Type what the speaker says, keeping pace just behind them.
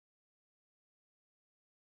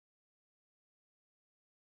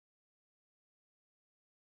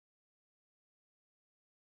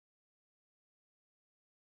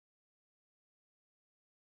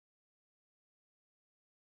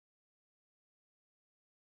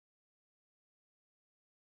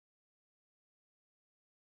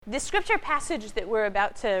This scripture passage that we're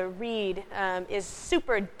about to read is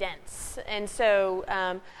super dense, and so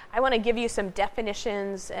I want to give you some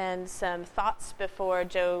definitions and some thoughts before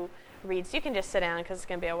Joe reads. You can just sit down because it's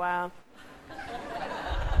going to be a while.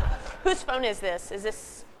 Whose phone is this? Is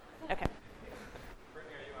this? Okay.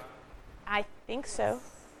 Brittany, are you on? I think so.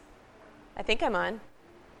 I think I'm on.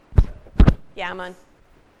 Yeah, I'm on.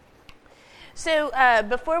 So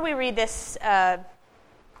before we read this,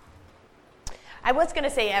 I was going to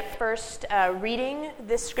say at first, reading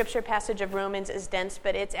this scripture passage of Romans is dense,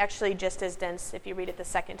 but it's actually just as dense if you read it the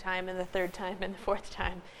second time and the third time and the fourth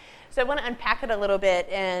time. So I want to unpack it a little bit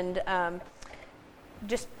and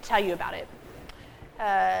just tell you about it.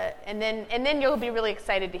 And then you'll be really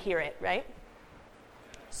excited to hear it, right?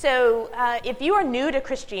 So if you are new to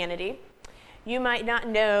Christianity, you might not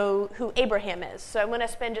know who Abraham is. So I want to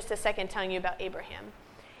spend just a second telling you about Abraham.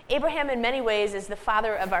 Abraham, in many ways, is the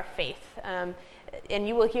father of our faith. And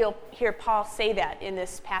you will hear Paul say that in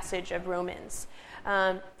this passage of Romans.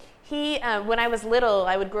 When I was little,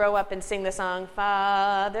 I would grow up and sing the song,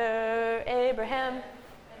 Father Abraham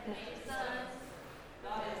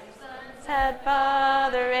had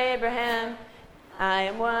Father Abraham. I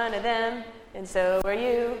am one of them, and so are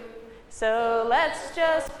you. So let's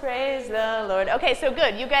just praise the Lord. Okay, so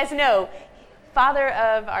good. You guys know, father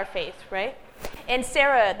of our faith, right? And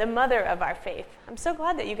Sarah, the mother of our faith. I'm so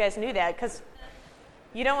glad that you guys knew that, because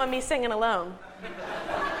you don't want me singing alone.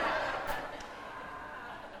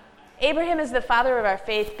 Abraham is the father of our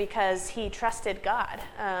faith because he trusted God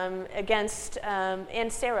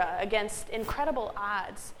and Sarah against incredible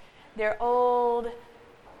odds. They're old,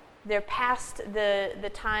 they're past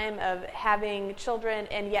the time of having children,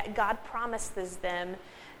 and yet God promises them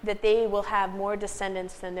that they will have more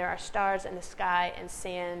descendants than there are stars in the sky and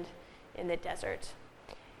sand in the desert.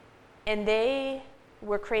 And they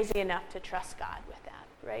were crazy enough to trust God with that,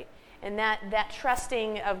 right? And that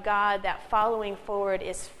trusting of God, that following forward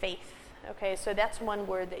is faith. Okay, so that's one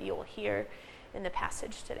word that you'll hear in the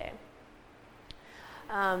passage today.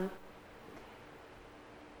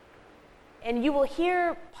 And you will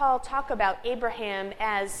hear Paul talk about Abraham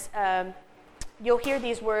as, you'll hear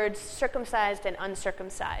these words, circumcised and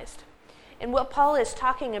uncircumcised. And what Paul is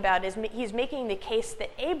talking about is he's making the case that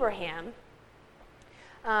Abraham,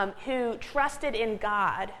 who trusted in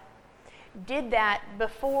God, did that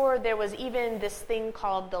before there was even this thing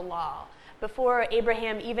called the law, before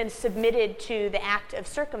Abraham even submitted to the act of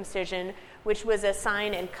circumcision, which was a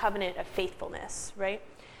sign and covenant of faithfulness, right?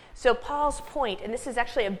 So Paul's point, and this is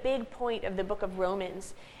actually a big point of the book of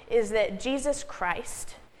Romans, is that Jesus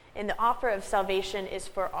Christ and the offer of salvation is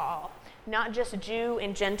for all, not just Jew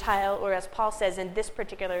and Gentile, or as Paul says in this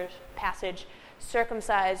particular passage,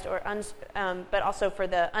 circumcised but also for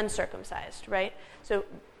the uncircumcised, right? So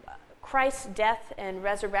Christ's death and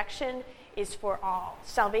resurrection is for all.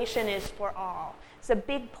 Salvation is for all. It's a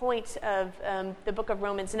big point of the book of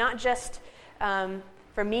Romans, not just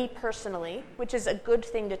for me personally, which is a good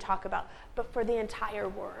thing to talk about, but for the entire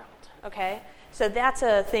world, okay? So that's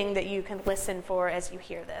a thing that you can listen for as you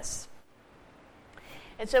hear this.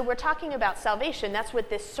 And so we're talking about salvation. That's what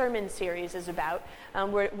this sermon series is about.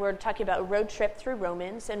 We're talking about a road trip through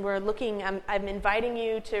Romans, and we're looking, I'm inviting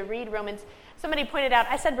you to read Romans. Somebody pointed out,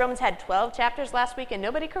 I said Romans had 12 chapters last week, and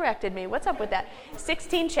nobody corrected me. What's up with that?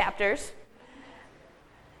 16 chapters.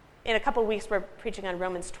 In a couple weeks, we're preaching on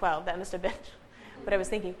Romans 12. That must have been what I was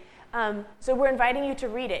thinking. So we're inviting you to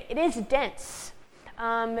read it. It is dense.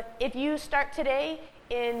 If you start today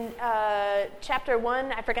in chapter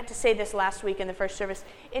 1, I forgot to say this last week in the first service.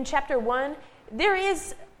 In chapter 1, there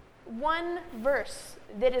is one verse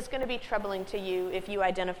that is going to be troubling to you if you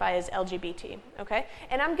identify as LGBT, okay?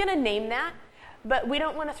 And I'm going to name that, but we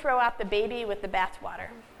don't want to throw out the baby with the bathwater,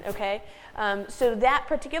 okay? So that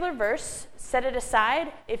particular verse, set it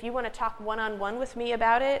aside. If you want to talk one-on-one with me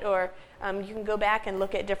about it, or you can go back and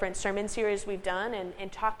look at different sermon series we've done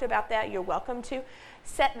and talked about that, you're welcome to.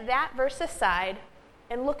 Set that verse aside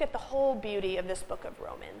and look at the whole beauty of this book of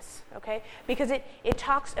Romans, okay? Because it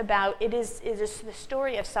talks about, it is the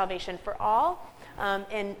story of salvation for all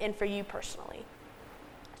and for you personally.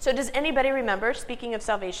 So does anybody remember, speaking of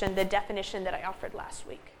salvation, the definition that I offered last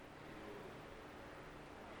week?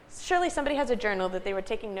 Surely somebody has a journal that they were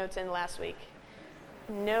taking notes in last week.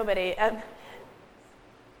 Nobody.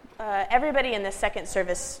 Everybody in the second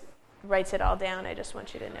service writes it all down. I just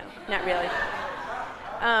want you to know. Not really.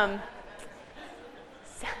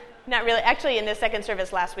 Not really. Actually, in the second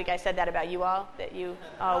service last week, I said that about you all, that you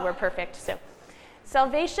all were perfect. So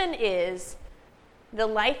salvation is the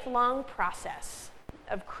lifelong process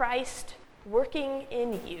of Christ working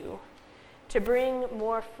in you to bring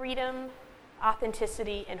more freedom,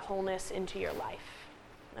 authenticity and wholeness into your life.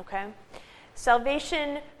 Okay?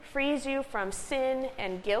 Salvation frees you from sin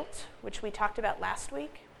and guilt, which we talked about last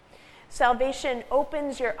week. Salvation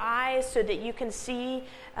opens your eyes so that you can see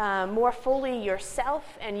more fully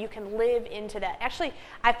yourself and you can live into that. Actually,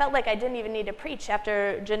 I felt like I didn't even need to preach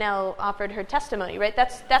after Janelle offered her testimony, right?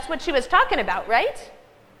 That's what she was talking about, right?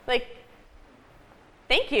 Like,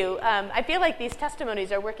 thank you. I feel like these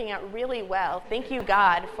testimonies are working out really well. Thank you,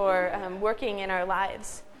 God, for working in our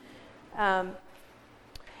lives. And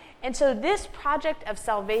so this project of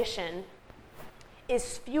salvation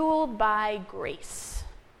is fueled by grace.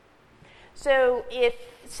 So if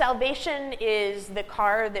salvation is the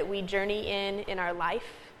car that we journey in our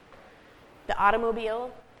life, the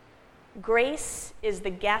automobile, grace is the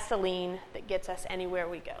gasoline that gets us anywhere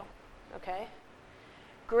we go, okay?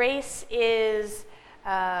 Grace is,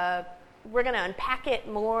 we're going to unpack it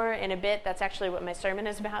more in a bit. That's actually what my sermon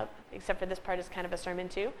is about, except for this part is kind of a sermon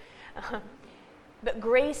too. But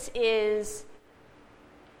grace is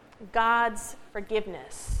God's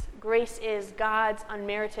forgiveness. Grace is God's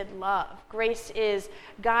unmerited love. Grace is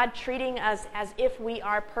God treating us as if we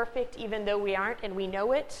are perfect, even though we aren't, and we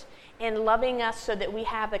know it, and loving us so that we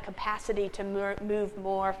have the capacity to move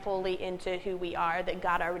more fully into who we are, that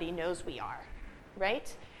God already knows we are,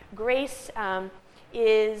 right? Grace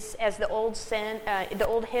is, as the old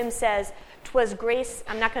hymn says, 'twas grace.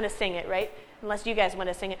 I'm not going to sing it, right? Unless you guys want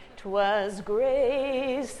to sing it. 'Twas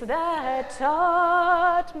grace that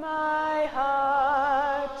taught my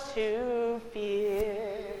heart to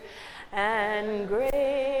fear, and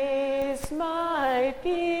grace my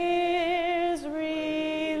fears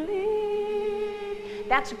relieved.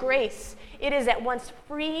 That's grace. It is at once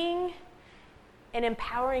freeing and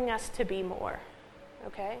empowering us to be more.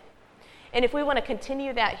 Okay? And if we want to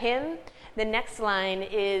continue that hymn, the next line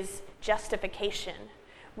is justification,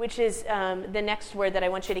 which is the next word that I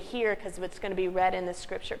want you to hear because it's going to be read in the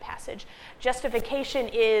scripture passage. Justification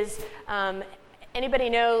is, anybody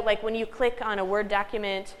know, like when you click on a Word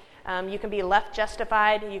document, you can be left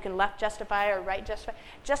justified, you can left justify or right justify.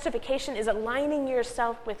 Justification is aligning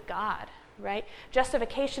yourself with God, right?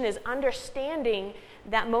 Justification is understanding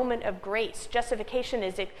that moment of grace. Justification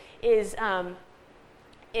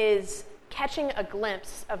is catching a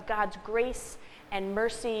glimpse of God's grace and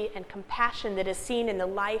mercy and compassion that is seen in the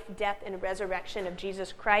life, death, and resurrection of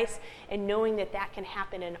Jesus Christ, and knowing that that can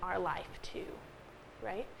happen in our life too,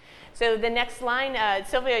 right? So the next line,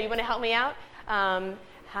 Sylvia, you want to help me out?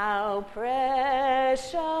 How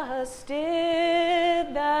precious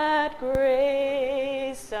did that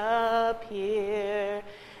grace appear,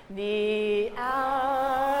 the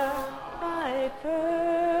hour I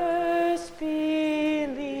first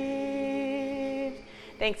believed.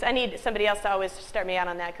 Thanks. I need somebody else to always start me out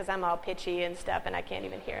on that because I'm all pitchy and stuff and I can't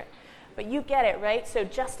even hear it. But you get it, right? So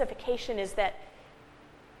justification is that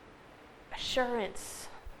assurance,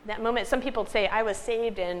 that moment. Some people say, I was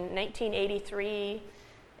saved in 1983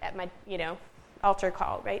 at my, altar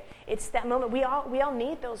call, right? It's that moment. We all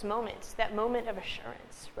need those moments, that moment of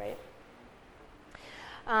assurance, right?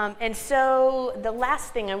 And so the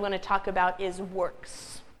last thing I'm going to talk about is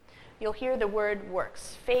works. You'll hear the word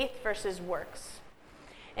works, faith versus works.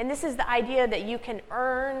 And this is the idea that you can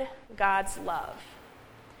earn God's love.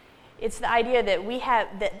 It's the idea that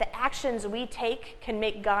that the actions we take can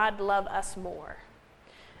make God love us more.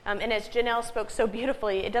 And as Janelle spoke so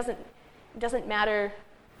beautifully, it doesn't matter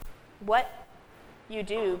what you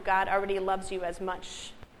do, God already loves you as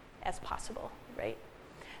much as possible, right?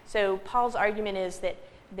 So Paul's argument is that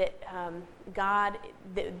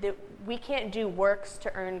we can't do works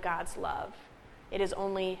to earn God's love. It is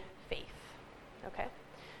only faith, okay?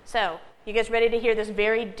 So, you guys ready to hear this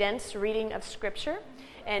very dense reading of Scripture?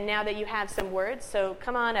 And now that you have some words, so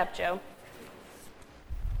come on up, Joe.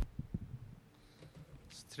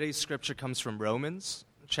 Today's Scripture comes from Romans,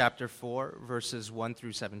 chapter 4, verses 1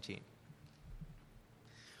 through 17.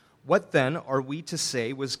 What then are we to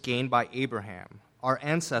say was gained by Abraham, our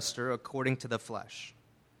ancestor according to the flesh?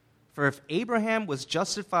 For if Abraham was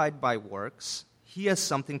justified by works, he has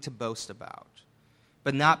something to boast about,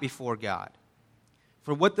 but not before God.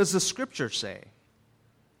 For what does the Scripture say?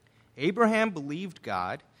 Abraham believed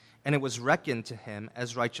God, and it was reckoned to him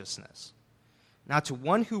as righteousness. Now to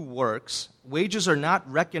one who works, wages are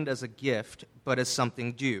not reckoned as a gift, but as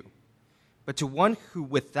something due. But to one who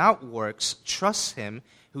without works trusts him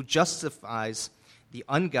who justifies the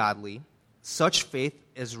ungodly, such faith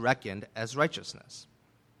is reckoned as righteousness.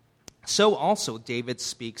 So also David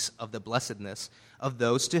speaks of the blessedness of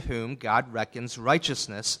those to whom God reckons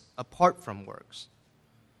righteousness apart from works.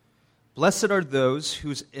 Blessed are those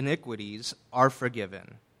whose iniquities are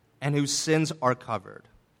forgiven, and whose sins are covered.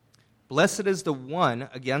 Blessed is the one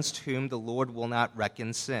against whom the Lord will not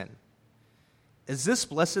reckon sin. Is this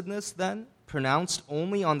blessedness, then, pronounced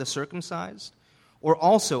only on the circumcised, or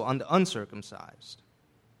also on the uncircumcised?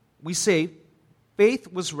 We say,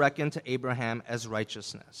 faith was reckoned to Abraham as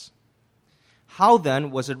righteousness. How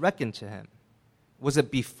then was it reckoned to him? Was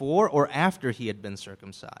it before or after he had been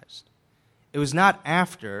circumcised? It was not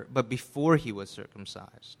after, but before he was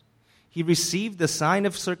circumcised. He received the sign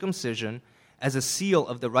of circumcision as a seal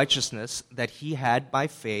of the righteousness that he had by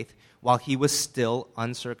faith while he was still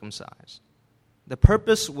uncircumcised. The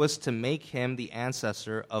purpose was to make him the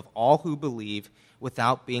ancestor of all who believe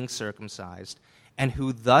without being circumcised, and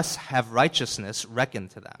who thus have righteousness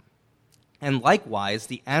reckoned to them. And likewise,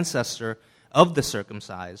 the ancestor of the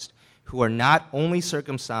circumcised, who are not only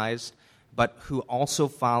circumcised, but who also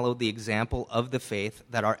follow the example of the faith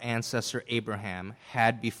that our ancestor Abraham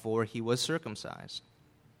had before he was circumcised.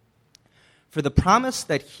 For the promise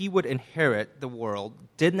that he would inherit the world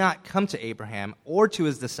did not come to Abraham or to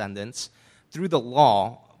his descendants through the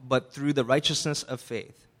law, but through the righteousness of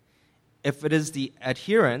faith. If it is the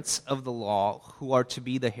adherents of the law who are to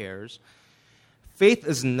be the heirs, faith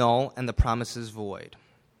is null and the promise is void.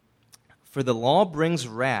 For the law brings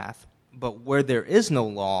wrath, but where there is no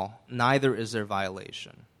law, neither is there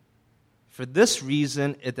violation. For this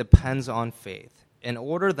reason, it depends on faith, in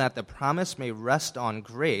order that the promise may rest on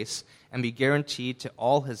grace and be guaranteed to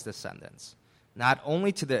all his descendants, not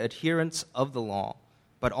only to the adherents of the law,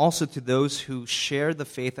 but also to those who share the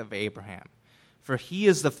faith of Abraham. For he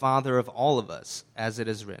is the father of all of us, as it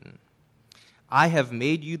is written, I have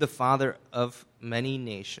made you the father of many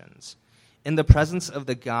nations, in the presence of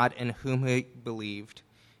the God in whom he believed,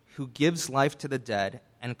 who gives life to the dead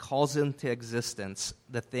and calls into existence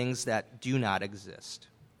the things that do not exist.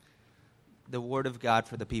 The word of God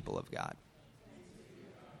for the people of God.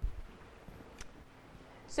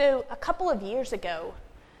 So a couple of years ago,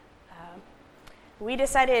 we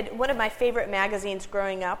decided one of my favorite magazines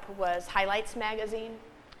growing up was Highlights magazine.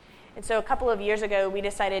 And so a couple of years ago, we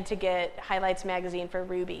decided to get Highlights magazine for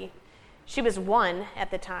Ruby. She was 1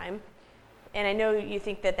 at the time. And I know you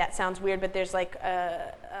think that that sounds weird, but there's like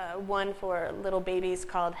a one for little babies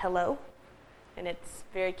called Hello, and it's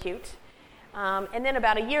very cute. And then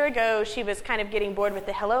about a year ago, she was kind of getting bored with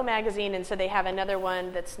the Hello magazine, and so they have another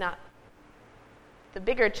one that's not the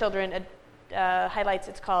bigger children highlights.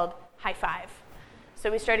 It's called High Five.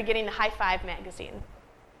 So we started getting the High Five magazine.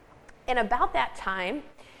 And about that time,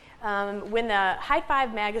 when the High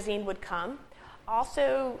Five magazine would come,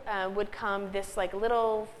 also would come this like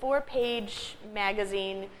little 4-page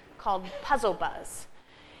magazine called Puzzle Buzz.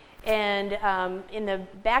 And in the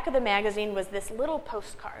back of the magazine was this little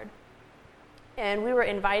postcard. And we were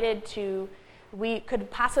invited we could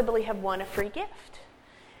possibly have won a free gift.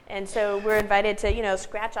 And so we're invited to,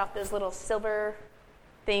 scratch off those little silver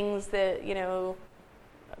things that,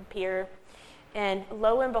 appear. And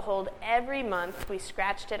lo and behold, every month we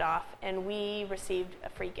scratched it off and we received a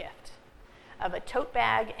free gift of a tote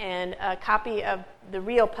bag and a copy of the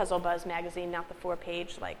real Puzzle Buzz magazine, not the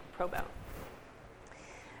 4-page like Probo.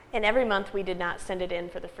 And every month we did not send it in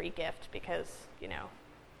for the free gift because,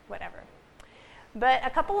 whatever. But a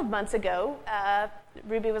couple of months ago,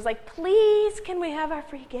 Ruby was like, please, can we have our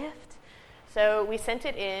free gift? So we sent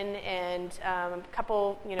it in, and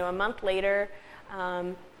a month later,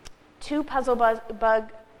 2 Puzzle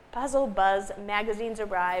Buzz magazines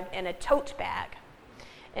arrived and a tote bag.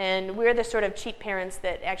 And we're the sort of cheap parents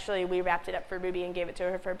that actually we wrapped it up for Ruby and gave it to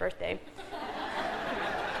her for her birthday.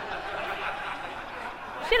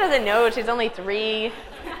 She doesn't know, she's only 3.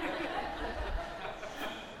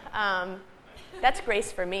 That's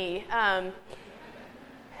grace for me.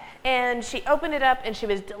 And she opened it up and she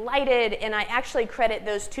was delighted, and I actually credit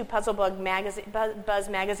those 2 Puzzle Buzz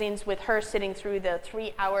magazines with her sitting through the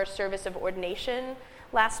 3-hour service of ordination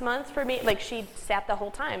last month for me. Like, she sat the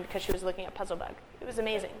whole time because she was looking at Puzzle Bug. It was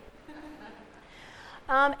amazing.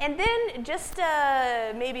 And then just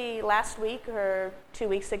maybe last week or 2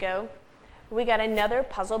 weeks ago, we got another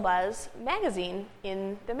Puzzle Buzz magazine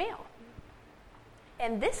in the mail.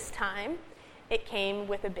 And this time, it came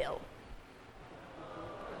with a bill.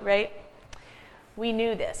 Right? We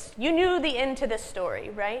knew this. You knew the end to this story,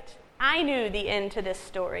 right? I knew the end to this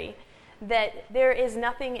story, that there is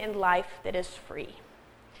nothing in life that is free,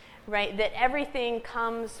 right? That everything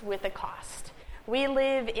comes with a cost. We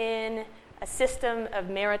live in a system of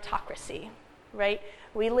meritocracy, right?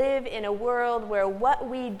 We live in a world where what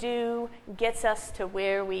we do gets us to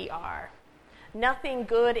where we are. Nothing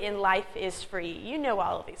good in life is free. You know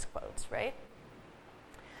all of these quotes, right?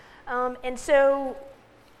 And so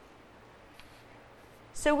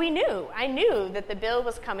So I knew that the bill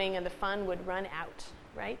was coming and the fund would run out,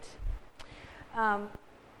 right?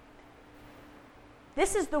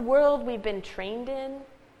 This is the world we've been trained in.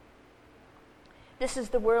 This is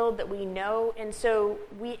the world that we know, and so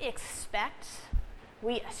we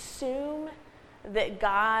assume that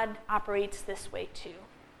God operates this way too,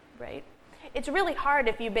 right? It's really hard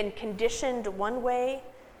if you've been conditioned one way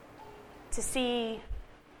to see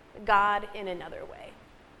God in another way.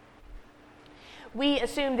 We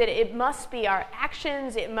assume that it must be our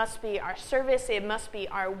actions, it must be our service, it must be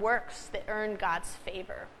our works that earn God's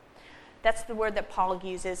favor. That's the word that Paul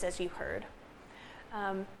uses, as you heard.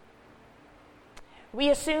 We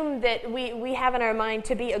assume that we have in our mind,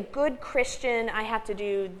 to be a good Christian, I have to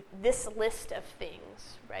do this list of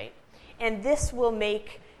things, right? And this will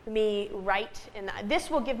make me right, and this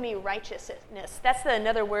will give me righteousness. That's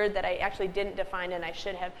another word that I actually didn't define, and I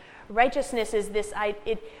should have. Righteousness is this,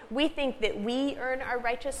 we think that we earn our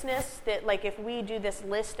righteousness, that like if we do this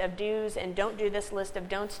list of do's and don't do this list of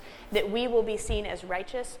don'ts, that we will be seen as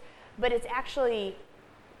righteous. But it's actually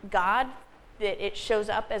God that it shows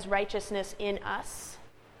up as righteousness in us,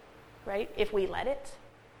 right, if we let it.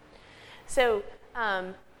 So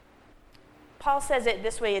Paul says it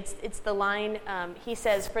this way, it's the line, he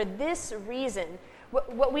says, for this reason,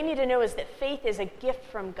 what we need to know is that faith is a gift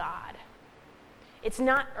from God. It's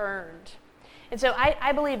not earned. And so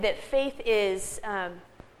I believe that faith is, I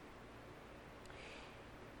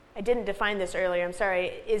didn't define this earlier, I'm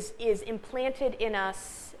sorry, is implanted in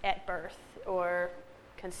us at birth or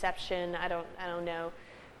conception, I don't know.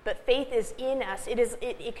 But faith is in us.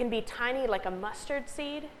 It can be tiny like a mustard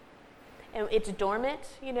seed, and it's dormant,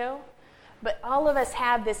 But all of us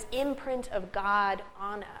have this imprint of God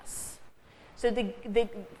on us. So the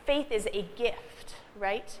faith is a gift,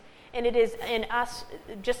 right? And it is in us,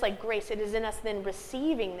 just like grace, it is in us then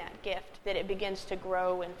receiving that gift that it begins to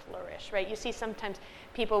grow and flourish, right? You see sometimes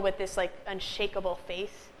people with this like unshakable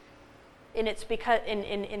faith, and it's because,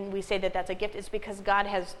 and we say that that's a gift, it's because God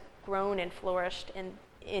has grown and flourished, and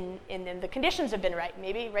the conditions have been right,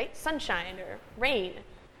 maybe, right? Sunshine or rain.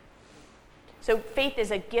 So faith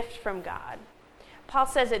is a gift from God. Paul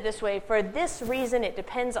says it this way, for this reason it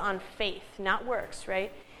depends on faith, not works,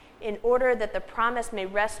 right? In order that the promise may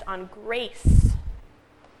rest on grace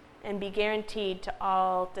and be guaranteed to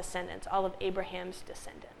all descendants, all of Abraham's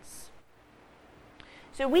descendants.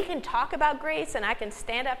 So we can talk about grace, and I can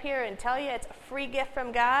stand up here and tell you it's a free gift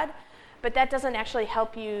from God, but that doesn't actually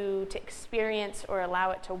help you to experience or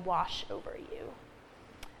allow it to wash over you.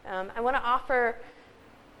 I want to offer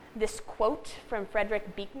this quote from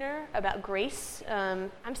Frederick Buechner about grace.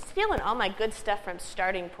 I'm stealing all my good stuff from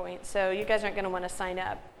Starting Point, so you guys aren't going to want to sign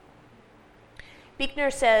up.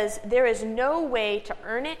 Buechner says, there is no way to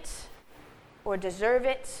earn it or deserve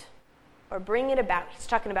it or bring it about. He's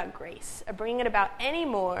talking about grace. Or bring it about any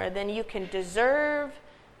more than you can deserve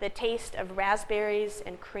the taste of raspberries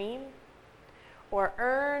and cream, or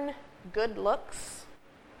earn good looks,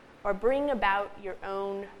 or bring about your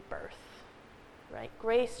own birth. Right?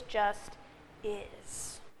 Grace just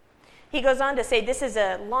is. He goes on to say, this is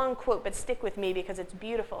a long quote, but stick with me because it's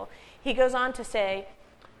beautiful. He goes on to say,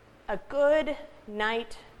 a good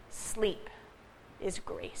night sleep is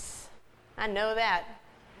grace. I know that.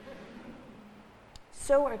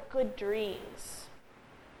 So are good dreams.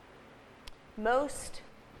 Most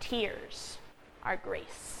tears are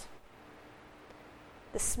grace.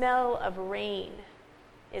 The smell of rain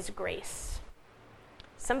is grace.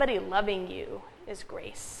 Somebody loving you is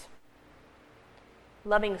grace.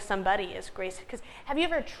 Loving somebody is grace. Because have you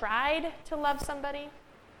ever tried to love somebody?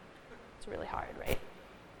 It's really hard, right?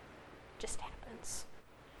 Just happens.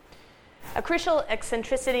 A crucial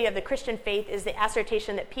eccentricity of the Christian faith is the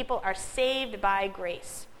assertion that people are saved by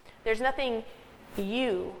grace. There's nothing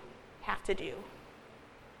you have to do.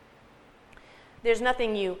 There's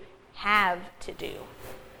nothing you have to do.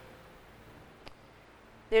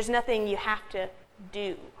 There's nothing you have to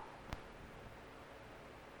do.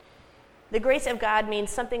 The grace of God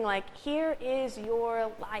means something like, here is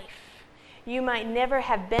your life. You might never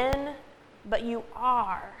have been, but you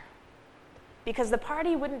are. Because the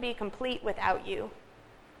party wouldn't be complete without you.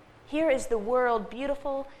 Here is the world,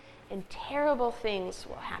 beautiful and terrible things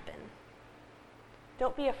will happen.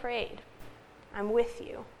 Don't be afraid. I'm with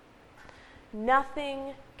you.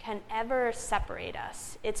 Nothing can ever separate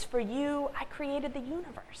us. It's for you I created the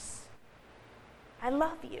universe. I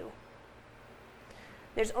love you.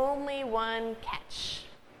 There's only one catch.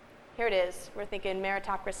 Here it is. We're thinking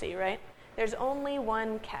meritocracy, right? There's only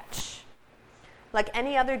one catch. Like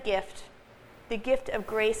any other gift, the gift of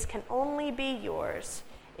grace can only be yours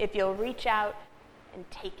if you'll reach out and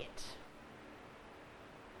take it.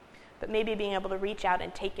 but maybe being able to reach out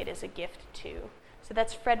and take it as a gift too. So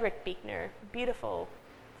that's Frederick Buechner. Beautiful.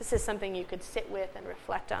 This is something you could sit with and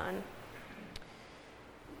reflect on.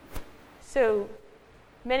 So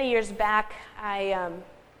many years back,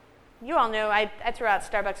 you all know I throw out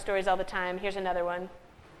Starbucks stories all the time. Here's another one.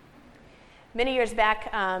 Many years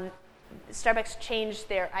back, Starbucks changed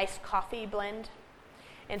their iced coffee blend.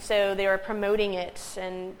 And so they were promoting it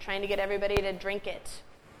and trying to get everybody to drink it.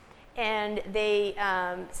 And they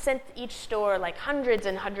sent each store like hundreds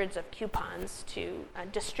and hundreds of coupons to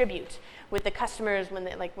distribute with the customers when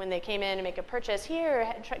they came in and make a purchase.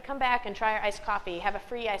 Here, come back and try our iced coffee. Have a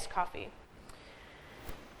free iced coffee.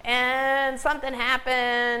 And something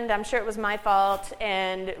happened. I'm sure it was my fault,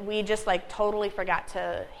 and we just totally forgot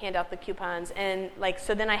to hand out the coupons. And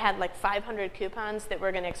so then I had 500 coupons that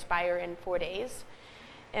were going to expire in 4 days.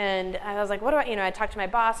 And I was like, what do I talked to my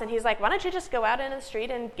boss, and he's like, why don't you just go out into the street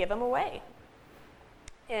and give them away?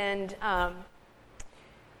 And,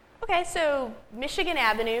 okay, so Michigan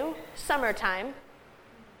Avenue, summertime.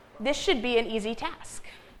 This should be an easy task,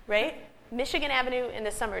 right? Michigan Avenue in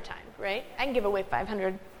the summertime, right? I can give away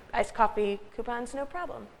 500 iced coffee coupons, no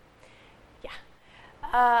problem. Yeah.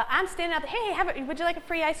 I'm standing out there, hey, would you like a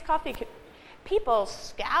free iced coffee? People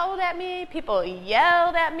scowled at me. People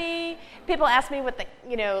yelled at me. People asked me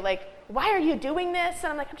why are you doing this?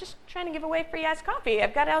 And I'm like, I'm just trying to give away free iced coffee.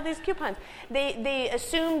 I've got all these coupons. They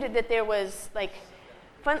assumed that there was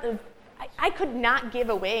fun. I could not give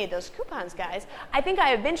away those coupons, guys. I think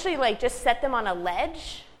I eventually just set them on a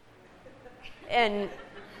ledge, and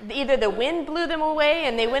either the wind blew them away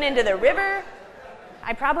and they went into the river.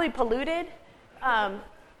 I probably polluted.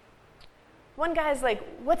 One guy's like,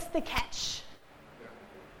 what's the catch?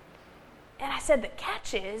 And I said, the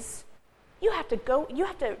catch is you have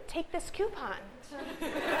to take this coupon.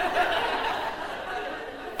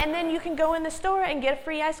 And then you can go in the store and get a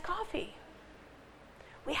free iced coffee.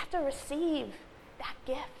 We have to receive that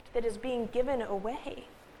gift that is being given away.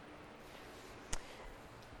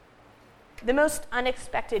 The most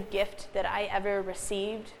unexpected gift that I ever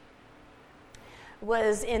received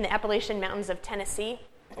was in the Appalachian Mountains of Tennessee.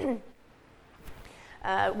 When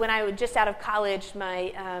I was just out of college,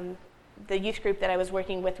 the youth group that I was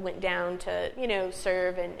working with went down to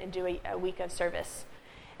serve and do a week of service.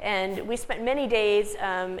 And we spent many days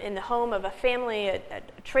in the home of a family, a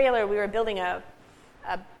trailer. We were building a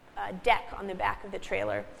deck on the back of the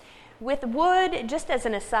trailer with wood, just as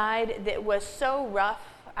an aside, that was so rough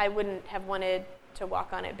I wouldn't have wanted to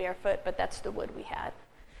walk on it barefoot, but that's the wood we had.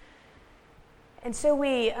 And so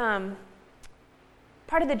we,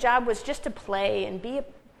 part of the job was just to play and be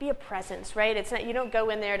a presence, right? It's not, you don't go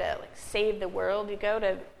in there to save the world. You go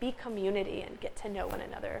to be community and get to know one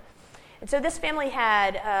another. And so this family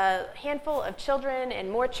had a handful of children and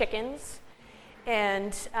more chickens.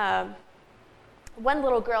 And one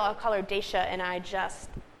little girl, I'll call her Daisha, and I just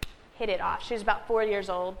hit it off. She was about 4 years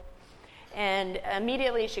old. And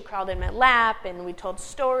immediately she crawled in my lap, and we told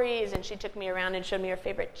stories, and she took me around and showed me her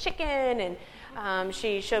favorite chicken, and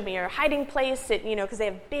she showed me her hiding place, because they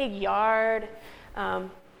have a big yard.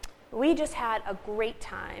 We just had a great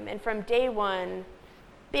time. And from day one,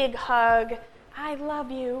 big hug, I love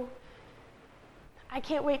you. I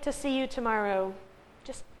can't wait to see you tomorrow.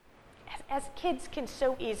 Just as kids can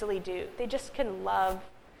so easily do. They just can love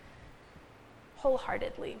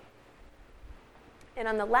wholeheartedly. And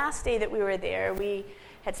on the last day that we were there, we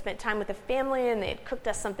had spent time with the family, and they had cooked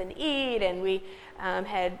us something to eat, and we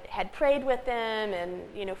had prayed with them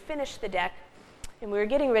and finished the deck. And we were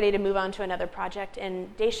getting ready to move on to another project,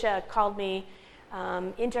 and Daisha called me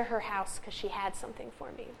into her house because she had something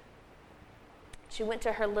for me. She went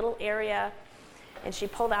to her little area, and she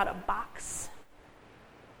pulled out a box.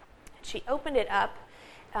 She opened it up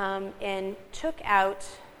and took out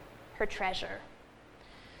her treasure.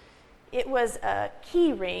 It was a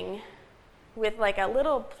key ring with a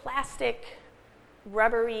little plastic,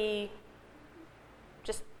 rubbery,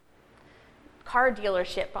 just car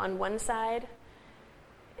dealership on one side.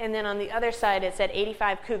 And then on the other side, it said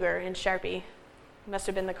 85 Cougar in Sharpie. Must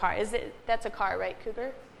have been the car. That's a car, right,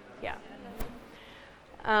 Cougar? Yeah.